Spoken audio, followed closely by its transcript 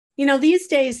These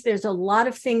days there's a lot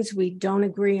of things we don't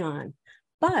agree on,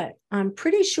 but I'm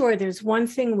pretty sure there's one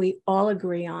thing we all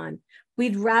agree on.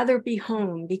 We'd rather be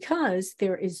home because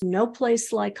there is no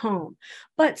place like home.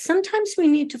 But sometimes we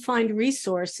need to find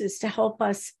resources to help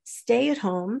us stay at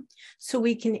home so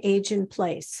we can age in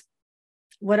place.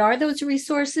 What are those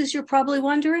resources, you're probably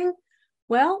wondering?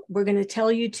 Well, we're going to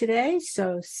tell you today,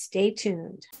 so stay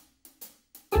tuned.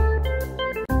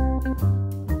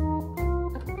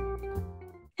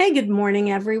 Hey, good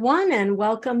morning, everyone, and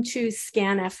welcome to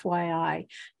Scan FYI.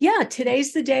 Yeah,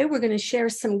 today's the day we're going to share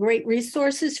some great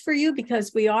resources for you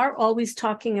because we are always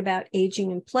talking about aging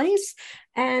in place,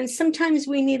 and sometimes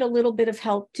we need a little bit of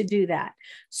help to do that.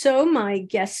 So my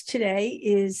guest today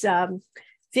is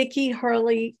Vikki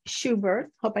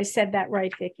Hurley-Schubert. Hope I said that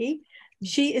right, Vikki.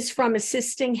 She is from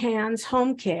Assisting Hands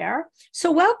Home Care.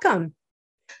 So welcome.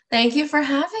 Thank you for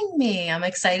having me. I'm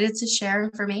excited to share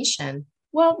information.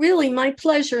 Well, really, my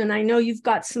pleasure. And I know you've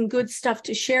got some good stuff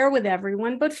to share with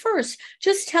everyone. But first,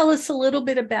 just tell us a little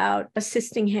bit about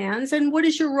Assisting Hands and what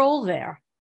is your role there?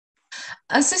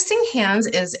 Assisting Hands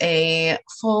is a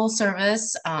full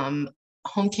service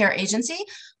home care agency.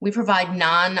 We provide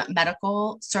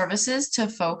non-medical services to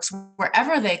folks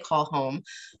wherever they call home,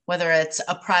 whether it's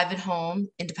a private home,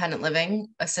 independent living,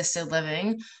 assisted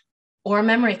living, or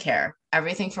memory care,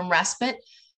 everything from respite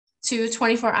to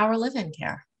 24-hour live-in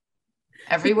care.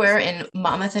 Everywhere in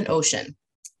Monmouth and Ocean.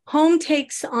 Home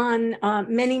takes on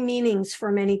many meanings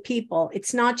for many people.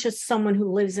 It's not just someone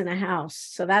who lives in a house.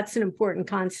 So that's an important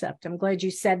concept. I'm glad you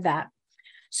said that.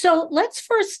 So let's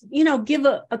first, give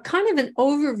a kind of an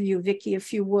overview, Vikki,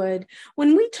 if you would.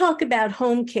 When we talk about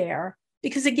home care,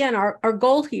 because again, our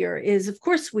goal here is, of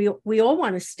course, we all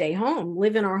want to stay home,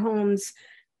 live in our homes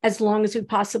as long as we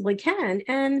possibly can.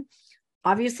 And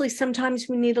obviously, sometimes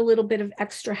we need a little bit of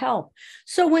extra help.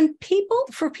 So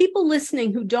for people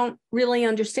listening who don't really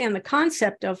understand the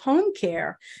concept of home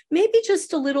care, maybe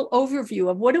just a little overview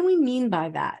of what do we mean by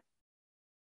that?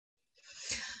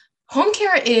 Home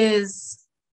care is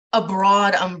a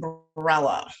broad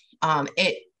umbrella.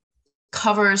 It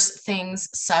covers things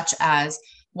such as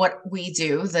what we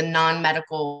do, the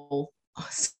non-medical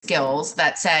skills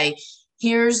that say,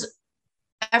 here's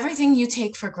everything you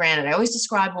take for granted. I always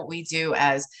describe what we do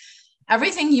as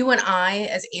everything you and I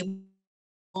as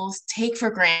able take for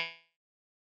granted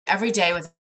every day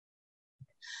with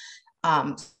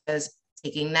as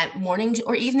taking that morning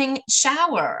or evening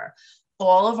shower,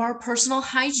 all of our personal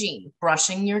hygiene,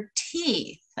 brushing your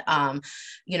teeth,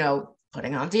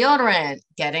 putting on deodorant,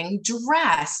 getting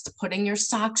dressed, putting your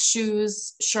socks,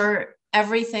 shoes, shirt,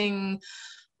 everything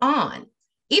on.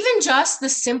 Even just the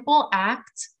simple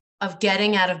act of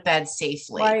getting out of bed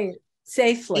safely. Right,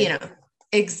 safely.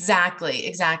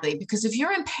 Exactly. Because if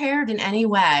you're impaired in any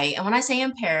way, and when I say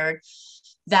impaired,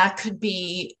 that could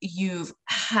be you've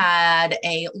had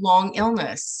a long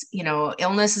illness.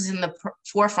 Illness is in the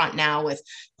forefront now with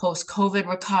post-COVID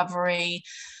recovery,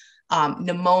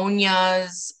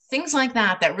 pneumonias, things like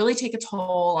that really take a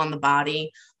toll on the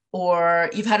body,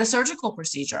 or you've had a surgical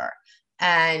procedure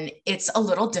and it's a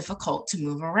little difficult to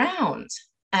move around.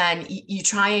 And you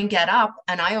try and get up.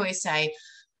 And I always say,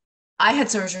 I had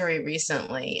surgery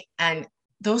recently, and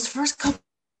those first couple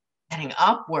getting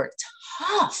up were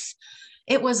tough.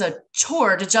 It was a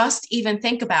chore to just even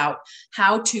think about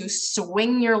how to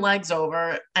swing your legs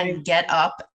over and get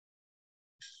up.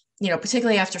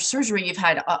 Particularly after surgery, you've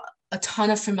had a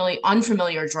ton of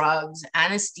unfamiliar drugs,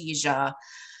 anesthesia.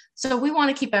 So we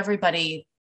want to keep everybody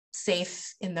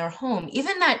safe in their home.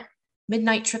 Even that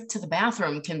midnight trip to the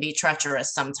bathroom can be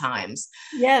treacherous sometimes.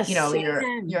 Yes.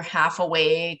 You're half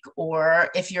awake, or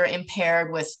if you're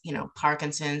impaired with,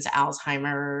 Parkinson's,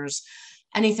 Alzheimer's,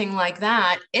 anything like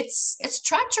that, it's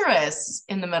treacherous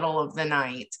in the middle of the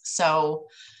night. So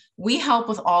we help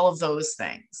with all of those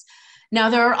things. Now,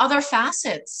 there are other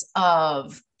facets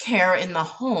of care in the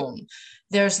home.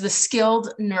 There's the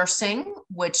skilled nursing,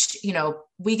 which,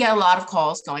 we get a lot of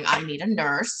calls going, I need a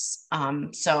nurse.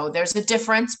 So there's a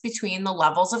difference between the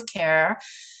levels of care.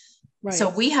 Right. So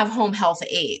we have home health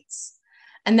aides.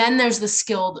 And then there's the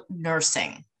skilled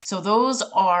nursing. So those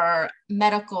are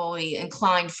medically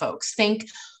inclined folks. Think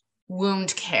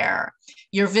wound care.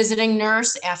 Your visiting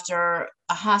nurse after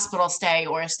a hospital stay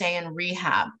or a stay in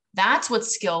rehab. That's what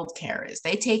skilled care is.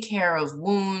 They take care of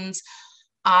wounds,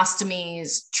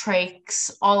 ostomies,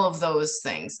 trachs, all of those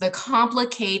things. The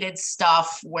complicated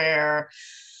stuff where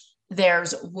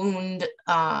there's wound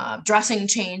dressing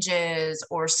changes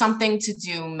or something to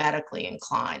do medically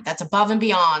inclined. That's above and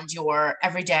beyond your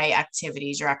everyday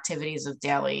activities, your activities of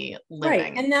daily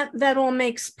living. Right. And that all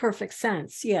makes perfect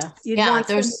sense. Yeah. You'd want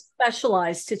someone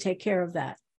specialized to take care of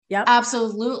that. Yep.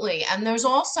 Absolutely. And there's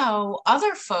also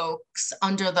other folks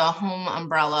under the home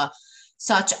umbrella,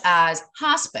 such as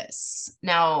hospice.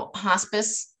 Now,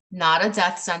 hospice, not a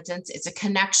death sentence, it's a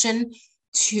connection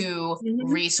to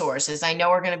resources. I know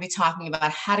we're going to be talking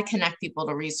about how to connect people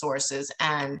to resources,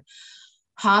 and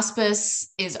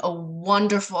hospice is a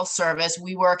wonderful service.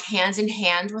 We work hand in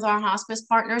hand with our hospice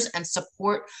partners and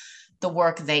support the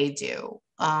work they do.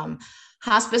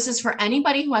 Hospice is for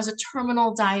anybody who has a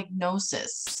terminal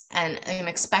diagnosis and an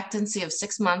expectancy of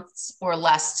 6 months or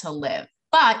less to live.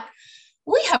 But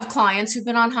we have clients who've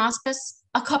been on hospice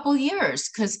a couple years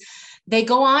because they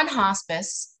go on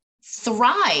hospice,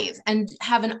 thrive, and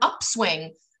have an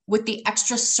upswing with the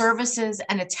extra services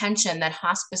and attention that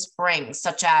hospice brings,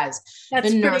 such as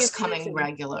the nurse coming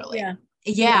regularly.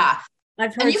 Yeah.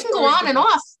 I've heard. And you can go on and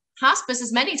off hospice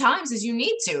as many times as you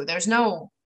need to. There's no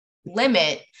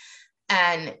limit.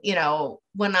 And,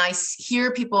 when I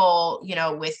hear people,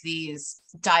 with these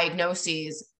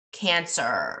diagnoses,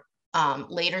 cancer,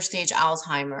 later stage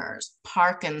Alzheimer's,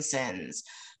 Parkinson's,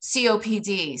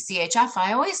 COPD, CHF,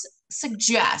 I always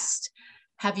suggest,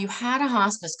 have you had a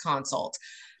hospice consult?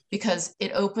 Because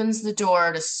it opens the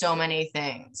door to so many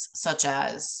things, such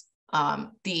as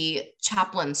the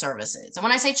chaplain services. And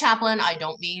when I say chaplain, I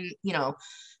don't mean,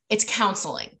 it's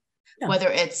counseling. Yeah. Whether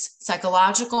it's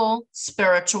psychological,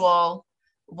 spiritual,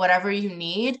 whatever you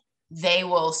need, they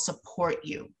will support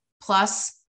you.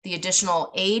 Plus the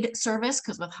additional aid service,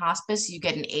 because with hospice, you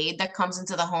get an aide that comes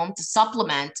into the home to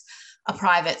supplement a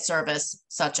private service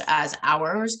such as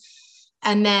ours.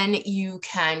 And then you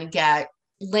can get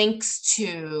links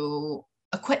to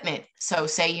equipment. So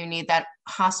say you need that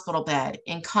hospital bed,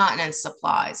 incontinence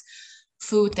supplies,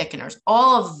 food thickeners,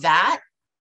 all of that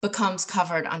becomes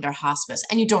covered under hospice,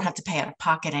 and you don't have to pay out of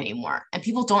pocket anymore. And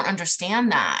people don't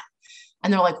understand that.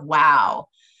 And they're like, wow,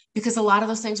 because a lot of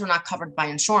those things were not covered by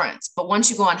insurance. But once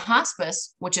you go on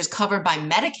hospice, which is covered by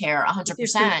Medicare,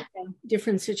 100%.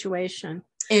 Different situation.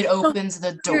 It opens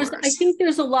the doors. I think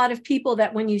there's a lot of people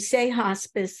that when you say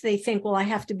hospice, they think, well, I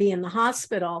have to be in the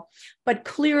hospital, but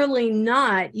clearly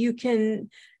not. You can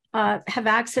have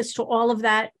access to all of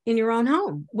that in your own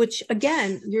home, which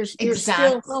again, you're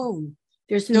still home.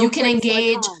 There's no. You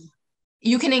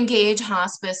can engage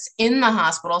hospice in the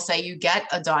hospital. Say you get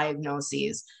a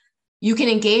diagnosis, you can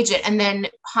engage it, and then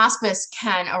hospice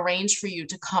can arrange for you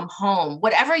to come home.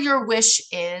 Whatever your wish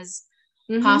is,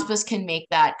 hospice can make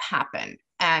that happen.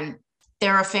 And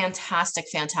there are fantastic,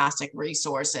 fantastic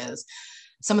resources.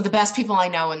 Some of the best people I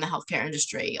know in the healthcare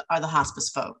industry are the hospice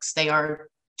folks. They are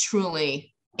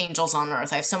truly angels on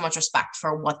earth. I have so much respect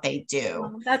for what they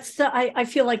do. I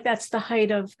feel like that's the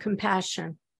height of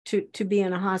compassion to be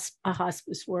in a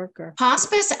hospice worker.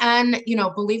 Hospice and,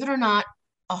 believe it or not,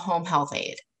 a home health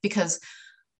aide, because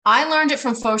I learned it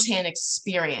from firsthand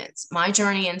experience. My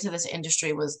journey into this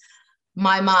industry was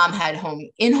my mom had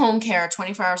in-home care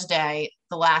 24 hours a day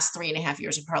the last 3.5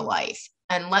 years of her life.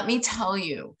 And let me tell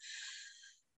you,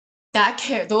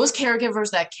 those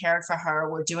caregivers that cared for her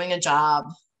were doing a job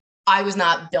I was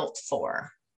not built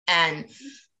for. And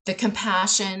the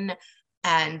compassion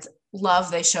and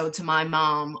love they showed to my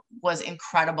mom was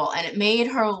incredible. And it made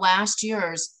her last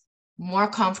years more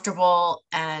comfortable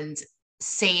and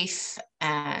safe.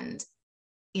 And,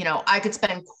 I could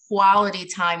spend quality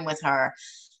time with her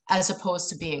as opposed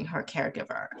to being her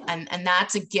caregiver. And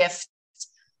that's a gift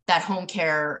that home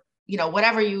care,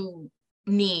 whatever you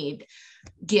need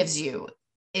gives you.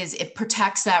 Is it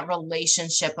protects that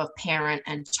relationship of parent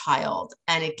and child,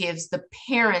 and it gives the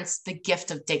parents the gift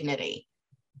of dignity.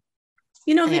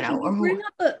 Vikki, you bring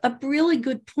up a really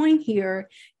good point here,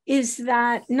 is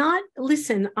that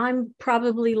listen, I'm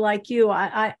probably like you.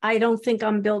 I don't think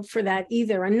I'm built for that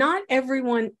either. And not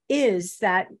everyone is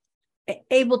that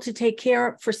able to take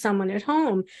care for someone at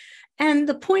home. And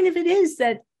the point of it is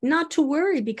that not to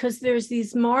worry, because there's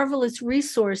these marvelous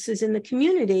resources in the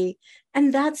community,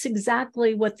 and that's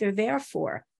exactly what they're there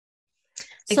for.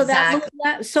 Exactly.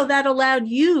 So that allowed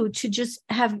you to just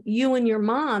have you and your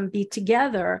mom be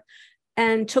together,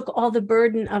 and took all the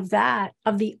burden of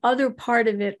the other part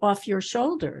of it off your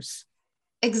shoulders.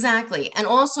 Exactly. And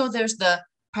also there's the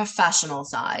professional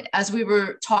side, as we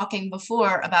were talking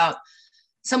before about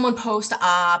someone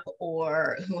post-op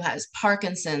or who has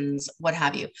Parkinson's, what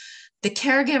have you. The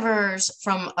caregivers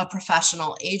from a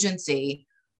professional agency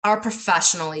are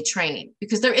professionally trained,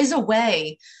 because there is a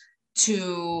way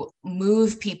to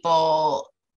move people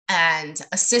and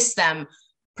assist them.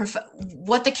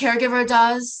 What the caregiver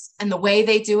does and the way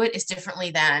they do it is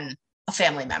differently than a a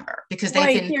family member because they've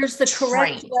Right. been There's the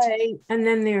correct trained. way, and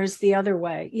then there's the other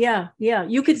way. Yeah. Yeah.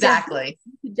 Exactly.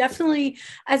 You could definitely,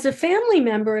 as a family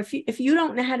member, if you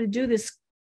don't know how to do this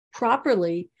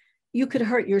properly, you could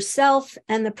hurt yourself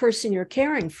and the person you're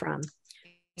caring from.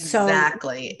 So not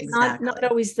Exactly.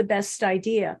 always the best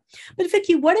idea. But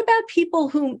Vikki, what about people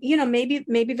who,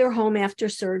 maybe they're home after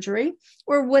surgery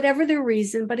or whatever their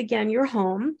reason, but again, you're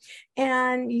home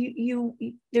and you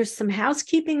there's some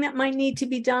housekeeping that might need to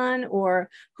be done, or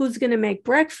who's going to make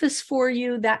breakfast for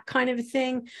you, that kind of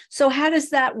thing. So how does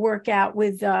that work out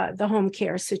with the home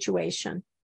care situation?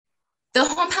 The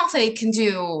home health aide can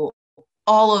do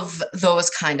all of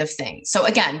those kind of things. So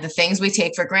again, the things we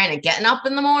take for granted, getting up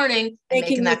in the morning and making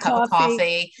Making your that cup of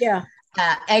coffee, Yeah.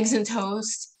 eggs and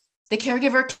toast. The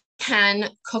caregiver can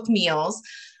cook meals.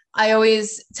 I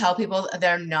always tell people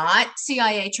they're not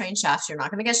CIA trained chefs. You're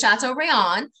not going to get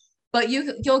Chateaubriand, but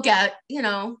you'll get,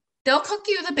 they'll cook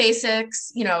you the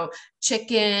basics,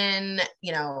 chicken,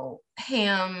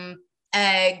 ham,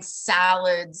 eggs,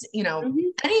 salads,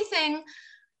 anything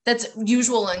that's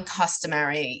usual and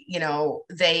customary,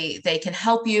 they can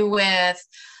help you with.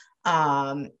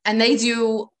 And they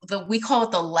do we call it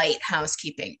the light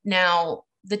housekeeping. Now,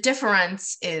 the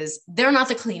difference is they're not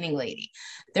the cleaning lady.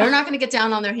 They're not going to get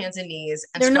down on their hands and knees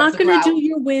and they're scrub not the going to grout. do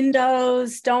your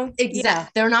windows. Don't. Exactly. Yeah.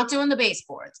 They're not doing the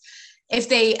baseboards. If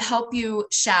they help you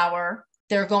shower,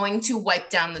 they're going to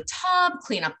wipe down the tub,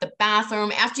 clean up the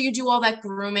bathroom. After you do all that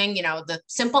grooming, the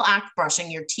simple act, brushing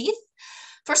your teeth.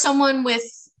 For someone with,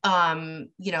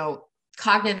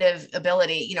 cognitive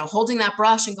ability, holding that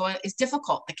brush and going is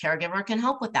difficult. The caregiver can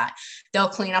help with that. They'll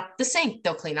clean up the sink.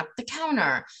 They'll clean up the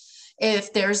counter.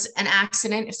 If there's an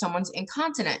accident, if someone's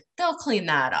incontinent, they'll clean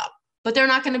that up. But they're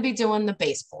not going to be doing the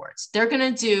baseboards. They're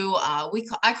going to do,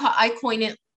 I coin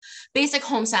it basic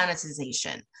home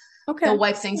sanitization. Okay. They'll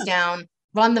wipe things down,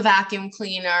 run the vacuum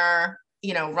cleaner,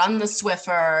 run the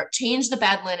Swiffer, change the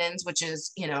bed linens, which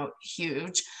is,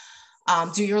 huge.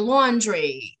 Do your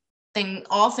laundry,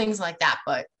 all things like that.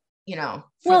 But,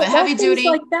 for the heavy duty,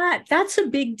 like that, that's a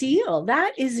big deal.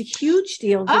 That is a huge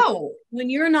deal. When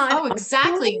you're not. Oh,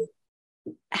 exactly.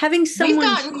 Having someone. We've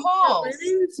gotten calls.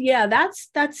 Yeah,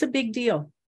 that's a big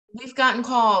deal. We've gotten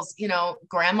calls,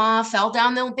 grandma fell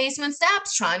down the basement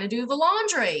steps trying to do the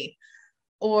laundry.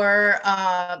 Or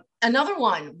another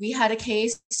one, we had a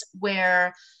case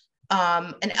where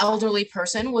an elderly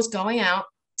person was going out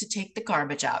to take the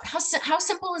garbage out. How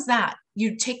simple is that?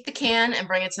 You take the can and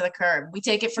bring it to the curb. We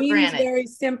take it for granted. Very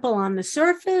simple on the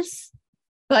surface.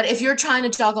 But if you're trying to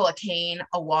juggle a cane,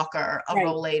 a walker, a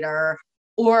rollator,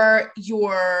 or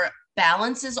your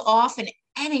balance is off in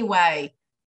any way,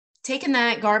 taking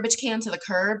that garbage can to the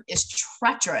curb is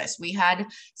treacherous. We had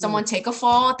someone take a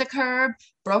fall at the curb,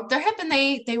 broke their hip, and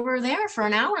they were there for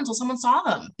an hour until someone saw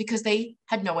them because they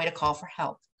had no way to call for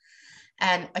help.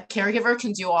 And a caregiver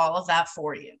can do all of that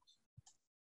for you.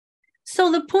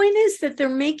 So the point is that they're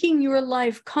making your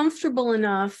life comfortable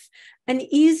enough and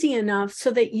easy enough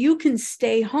so that you can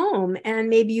stay home, and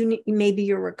maybe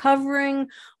you're recovering,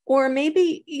 or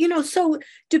maybe, so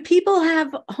do people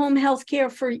have home health care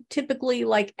for typically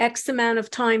like X amount of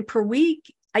time per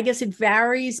week? I guess it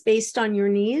varies based on your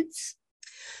needs.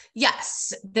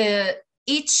 Yes.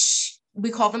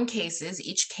 We call them cases.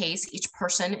 Each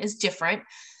person is different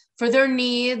for their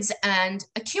needs and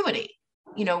acuity.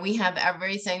 We have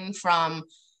everything from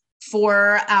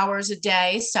 4 hours a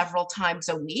day, several times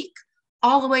a week,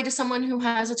 all the way to someone who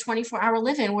has a 24-hour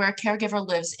live-in where a caregiver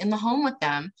lives in the home with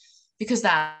them because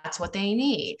that's what they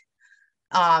need.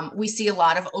 We see a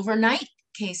lot of overnight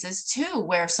cases too,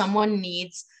 where someone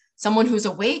needs someone who's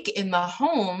awake in the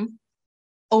home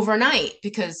overnight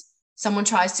because someone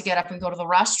tries to get up and go to the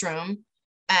restroom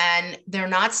and they're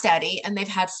not steady and they've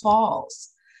had falls.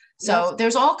 So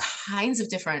there's all kinds of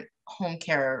different home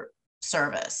care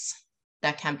service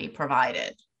that can be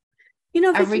provided.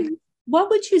 Vikki,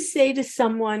 what would you say to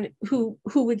someone who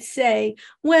would say,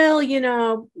 well,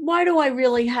 why do I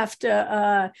really have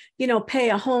to, pay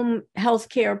a home health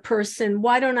care person?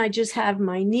 Why don't I just have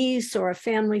my niece or a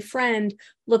family friend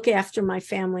look after my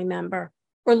family member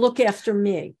or look after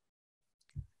me?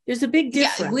 There's a big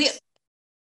difference.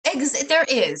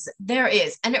 There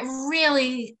is. And it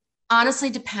really honestly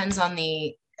depends on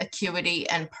the acuity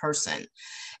and person.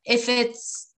 If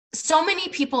it's so many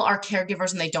people are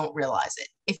caregivers and they don't realize it.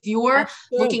 If you're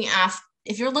looking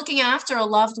after a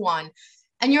loved one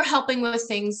and you're helping with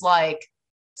things like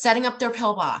setting up their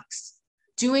pillbox,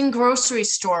 doing grocery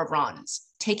store runs,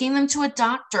 taking them to a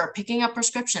doctor, picking up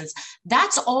prescriptions,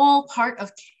 that's all part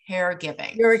of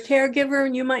caregiving. You're a caregiver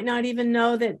and you might not even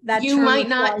know that you might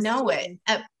not know it.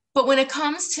 But when it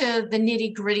comes to the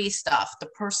nitty gritty stuff, the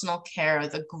personal care,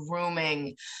 the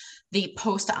grooming, the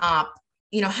post-op,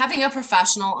 having a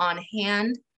professional on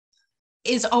hand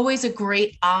is always a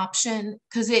great option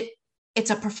because it's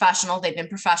a professional. They've been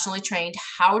professionally trained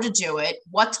how to do it,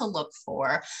 what to look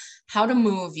for, how to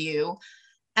move you.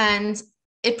 And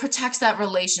it protects that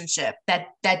relationship,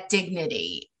 that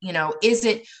dignity.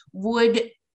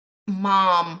 Would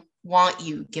mom want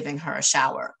you giving her a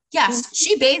shower? Yes,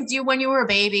 she bathed you when you were a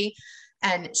baby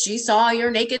and she saw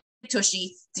your naked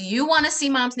tushy. Do you want to see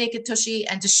mom's naked tushy?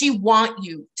 And does she want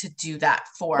you to do that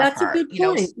for her? That's a good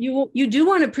point. You do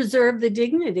want to preserve the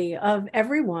dignity of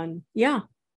everyone. Yeah.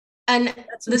 And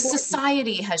the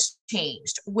society has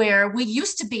changed, where we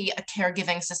used to be a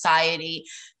caregiving society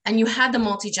and you had the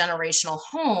multi-generational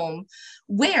home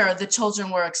where the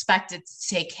children were expected to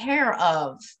take care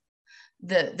of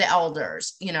the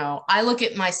elders. I look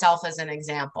at myself as an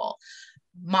example.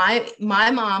 My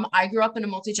mom, I grew up in a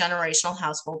multi-generational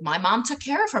household. My mom took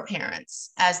care of her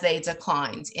parents as they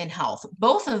declined in health,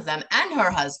 both of them and her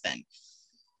husband.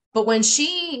 But when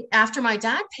after my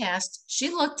dad passed, she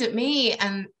looked at me,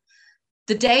 and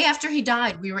the day after he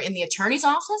died, we were in the attorney's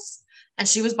office and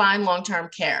she was buying long-term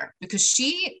care because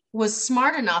she was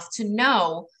smart enough to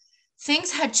know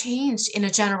things had changed in a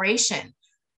generation.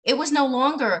 It was no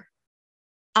longer,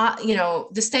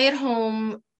 the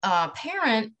stay-at-home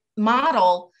parent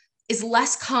model is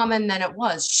less common than it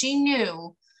was. She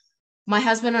knew my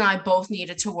husband and I both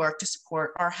needed to work to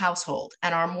support our household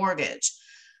and our mortgage.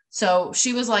 So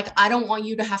she was like, I don't want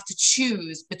you to have to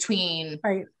choose between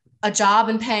a job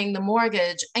and paying the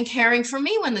mortgage and caring for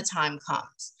me when the time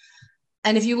comes.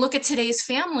 And if you look at today's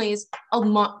families,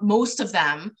 most of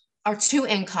them are two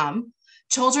income.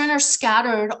 Children are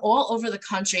scattered all over the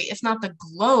country, if not the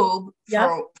globe,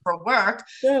 for work.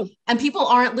 Yeah. And people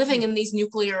aren't living in these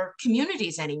nuclear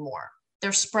communities anymore.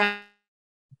 They're spread.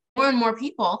 More and more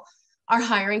people are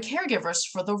hiring caregivers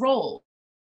for the role.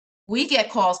 We get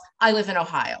calls. I live in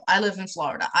Ohio. I live in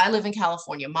Florida. I live in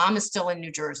California. Mom is still in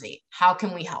New Jersey. How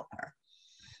can we help her?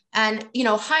 And,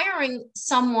 hiring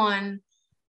someone,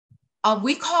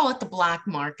 we call it the black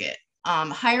market.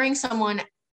 Hiring someone,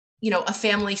 a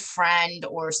family friend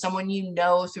or someone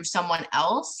through someone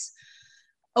else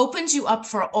opens you up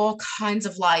for all kinds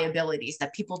of liabilities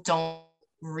that people don't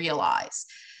realize.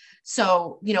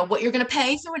 So, what you're going to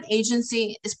pay through an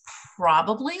agency is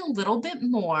probably a little bit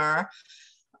more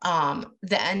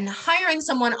than hiring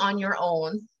someone on your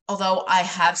own. Although I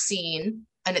have seen,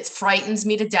 and it frightens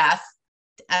me to death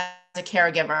as a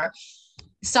caregiver,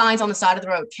 signs on the side of the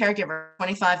road, caregiver,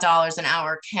 $25 an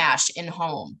hour cash in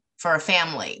home for a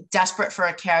family, desperate for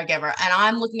a caregiver. And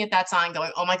I'm looking at that sign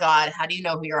going, oh my God, how do you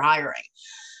know who you're hiring?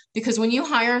 Because when you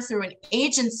hire through an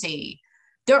agency,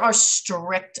 there are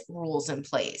strict rules in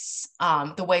place.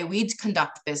 The way we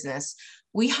conduct business,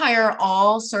 we hire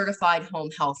all certified home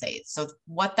health aides. So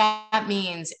what that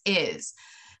means is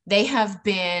they have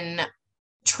been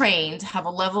trained, have a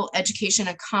level of education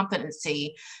and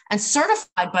competency, and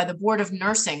certified by the Board of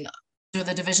Nursing through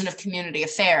the Division of Community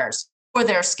Affairs for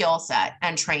their skill set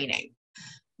and training.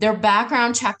 They're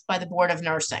background checked by the Board of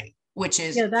Nursing, which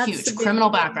is huge, criminal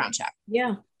background check.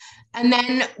 Yeah. And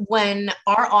then when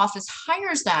our office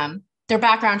hires them, they're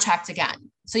background checked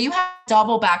again. So you have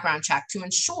double background check to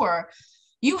ensure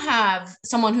you have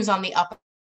someone who's on the up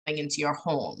into your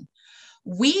home.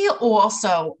 We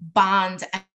also bond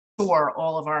and insure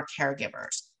all of our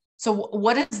caregivers. So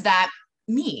what does that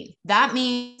mean? That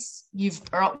means you've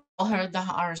all heard the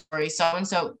horror story.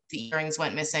 So-and-so, the earrings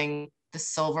went missing. The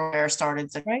silverware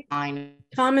started to decline.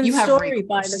 Common story,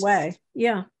 by the way.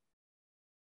 Yeah.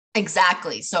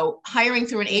 Exactly. So hiring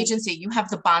through an agency, you have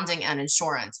the bonding and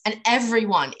insurance, and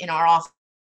everyone in our office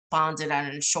bonded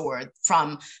and insured,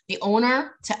 from the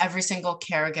owner to every single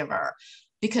caregiver,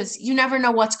 because you never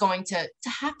know what's going to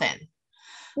happen.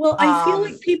 Well, I feel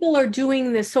like people are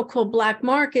doing this so-called black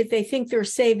market. They think they're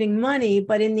saving money,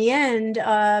 but in the end,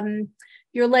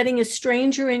 you're letting a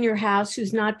stranger in your house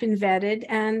who's not been vetted,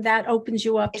 and that opens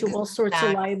you up to all sorts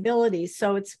of liabilities.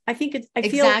 So I feel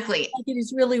like it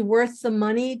is really worth the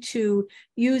money to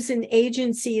use an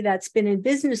agency that's been in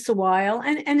business a while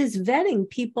and is vetting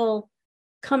people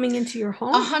coming into your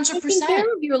home. 100%. Taking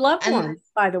care of your loved ones,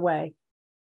 by the way.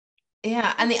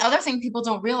 Yeah. And the other thing people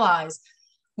don't realize,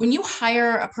 when you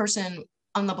hire a person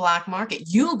on the black market,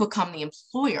 you become the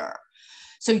employer.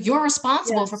 So you're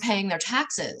responsible for paying their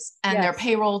taxes and their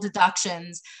payroll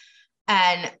deductions.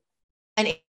 And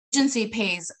an agency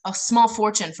pays a small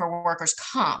fortune for workers'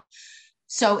 comp.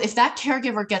 So if that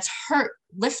caregiver gets hurt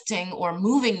lifting or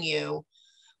moving you,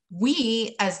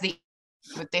 we, as the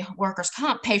workers'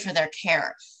 comp, pay for their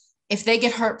care. if they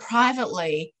get hurt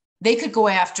privately, they could go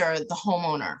after the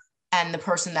homeowner and the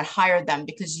person that hired them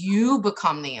because you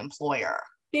become the employer.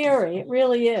 Scary. It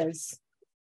really is.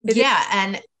 Yeah.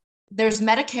 And there's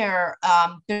Medicare,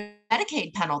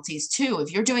 Medicaid penalties too.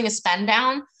 If you're doing a spend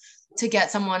down to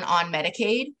get someone on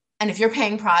Medicaid, and if you're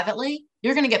paying privately,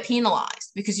 you're going to get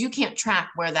penalized because you can't track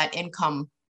where that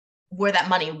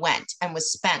money went and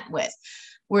was spent with.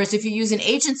 Whereas if you use an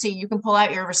agency, you can pull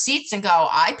out your receipts and go,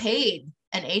 I paid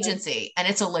an agency, and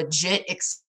it's a legit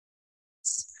expense.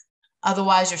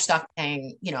 Otherwise, you're stuck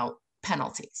paying,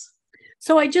 penalties.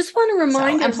 So I just want to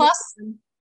remind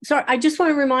I just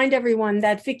want to remind everyone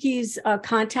that Vikki's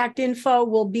contact info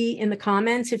will be in the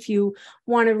comments if you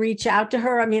want to reach out to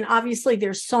her. I mean, obviously,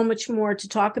 there's so much more to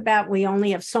talk about. We only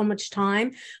have so much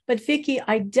time. But Vikki,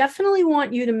 I definitely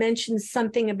want you to mention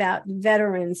something about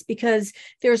veterans, because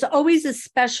there's always a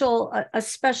special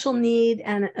need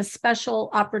and a special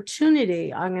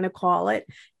opportunity, I'm going to call it,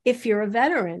 if you're a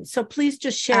veteran. So please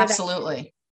just share that.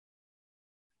 Absolutely.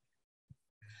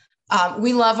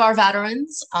 We love our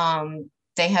veterans.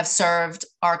 They have served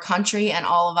our country and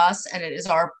all of us, and it is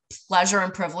our pleasure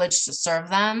and privilege to serve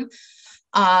them.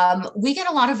 We get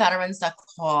a lot of veterans that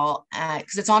call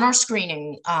because it's on our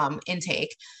screening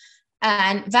intake.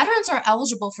 And veterans are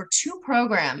eligible for 2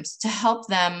 programs to help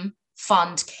them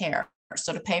fund care,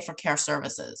 so to pay for care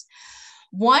services.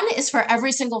 One is for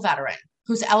every single veteran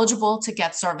who's eligible to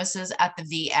get services at the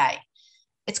VA.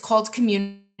 It's called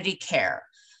Community Care.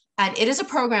 And it is a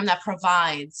program that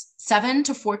provides 7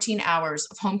 to 14 hours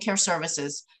of home care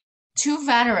services to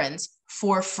veterans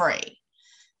for free.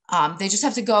 They just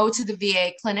have to go to the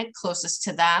VA clinic closest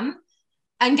to them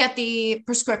and get the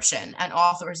prescription and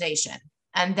authorization.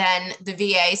 And then the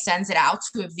VA sends it out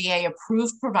to a VA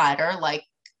approved provider like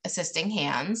Assisting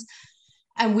Hands.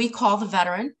 And we call the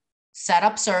veteran, set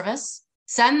up service,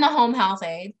 send the home health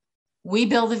aide. We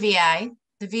bill the VA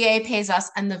pays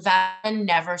us, and the veteran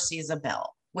never sees a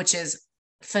bill, which is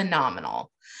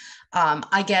phenomenal.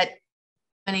 I get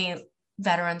many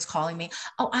veterans calling me,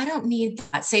 oh, I don't need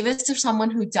that. Save it to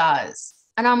someone who does.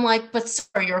 And I'm like, but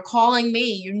sir, you're calling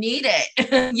me. You need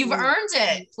it. You've earned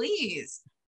it, please.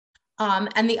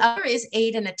 And the other is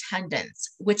aid and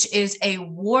attendance, which is a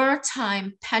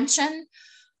wartime pension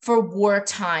for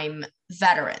wartime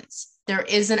veterans. There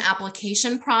is an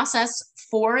application process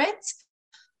for it.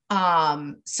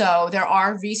 So there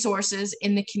are resources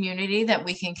in the community that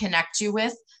we can connect you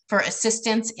with for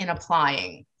assistance in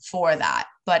applying for that.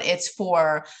 But it's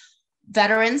for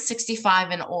veterans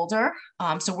 65 and older.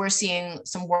 So we're seeing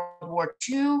some World War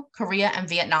II, Korea, and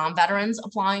Vietnam veterans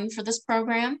applying for this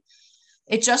program.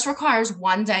 It just requires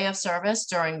 1 day of service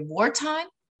during wartime,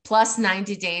 plus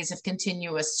 90 days of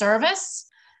continuous service.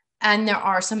 And there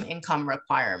are some income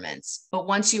requirements. But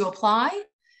once you apply,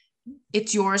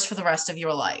 it's yours for the rest of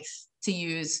your life to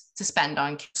use to spend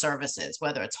on services,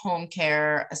 whether it's home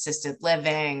care, assisted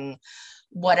living,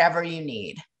 whatever you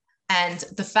need. And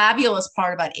the fabulous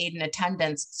part about aid and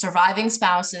attendance, surviving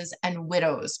spouses and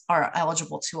widows are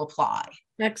eligible to apply.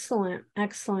 Excellent.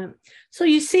 Excellent. So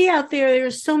you see out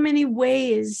there's so many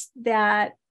ways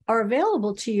that are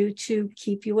available to you to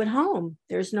keep you at home.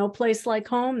 There's no place like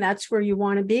home. That's where you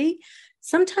want to be.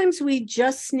 Sometimes we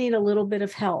just need a little bit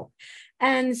of help.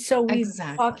 And so we've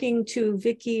been talking to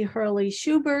Vikki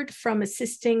Hurley-Schubert from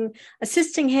Assisting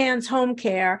Hands Home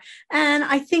Care. And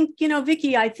I think,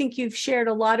 Vikki, I think you've shared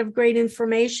a lot of great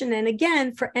information. And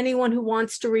again, for anyone who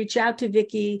wants to reach out to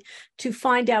Vikki to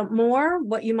find out more,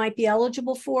 what you might be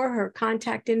eligible for, her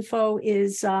contact info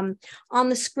is on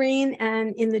the screen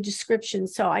and in the description.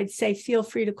 So I'd say feel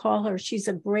free to call her. She's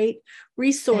a great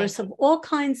resource of all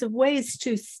kinds of ways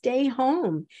to stay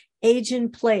home, age in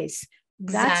place.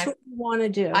 That's what you want to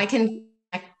do. I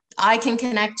can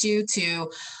connect you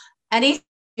to anything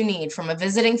you need, from a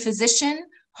visiting physician,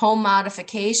 home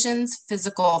modifications,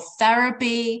 physical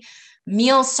therapy,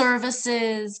 meal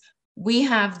services. We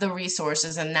have the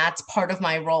resources, and that's part of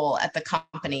my role at the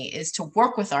company, is to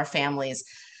work with our families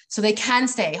so they can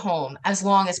stay home as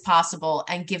long as possible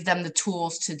and give them the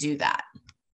tools to do that.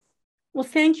 Well,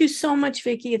 thank you so much,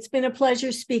 Vikki. It's been a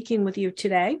pleasure speaking with you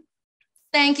today.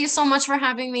 Thank you so much for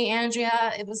having me,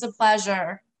 Andrea. It was a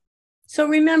pleasure. So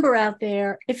remember out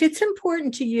there, if it's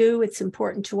important to you, it's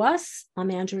important to us.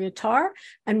 I'm Andrea Tarr,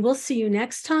 and we'll see you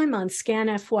next time on Scan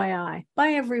FYI.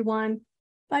 Bye, everyone.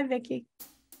 Bye, Vikki.